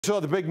So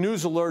the big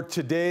news alert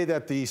today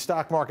that the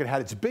stock market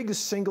had its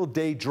biggest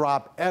single-day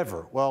drop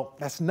ever. Well,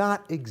 that's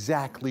not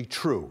exactly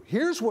true.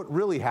 Here's what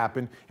really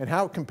happened and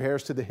how it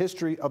compares to the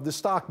history of the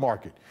stock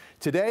market.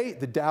 Today,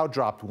 the Dow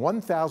dropped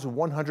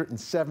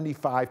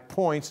 1,175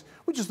 points,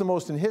 which is the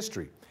most in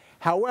history.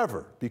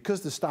 However, because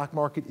the stock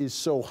market is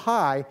so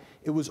high,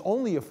 it was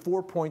only a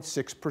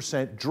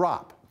 4.6%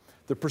 drop.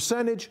 The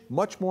percentage,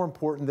 much more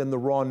important than the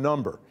raw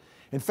number.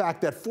 In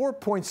fact, that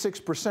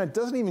 4.6%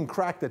 doesn't even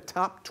crack the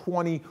top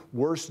 20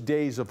 worst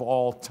days of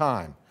all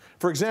time.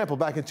 For example,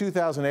 back in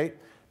 2008,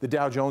 the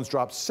Dow Jones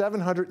dropped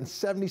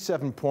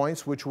 777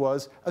 points, which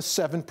was a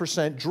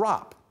 7%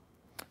 drop.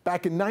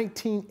 Back in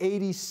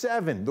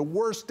 1987, the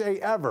worst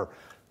day ever,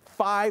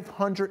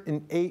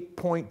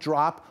 508-point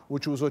drop,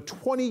 which was a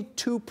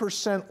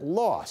 22%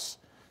 loss.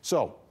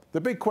 So the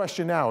big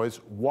question now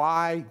is,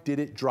 why did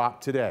it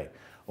drop today?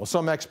 Well,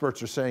 some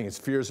experts are saying it's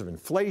fears of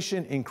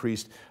inflation,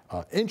 increased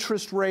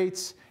interest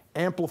rates,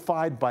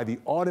 amplified by the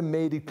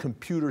automated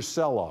computer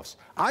sell-offs.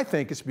 I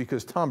think it's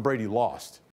because Tom Brady lost.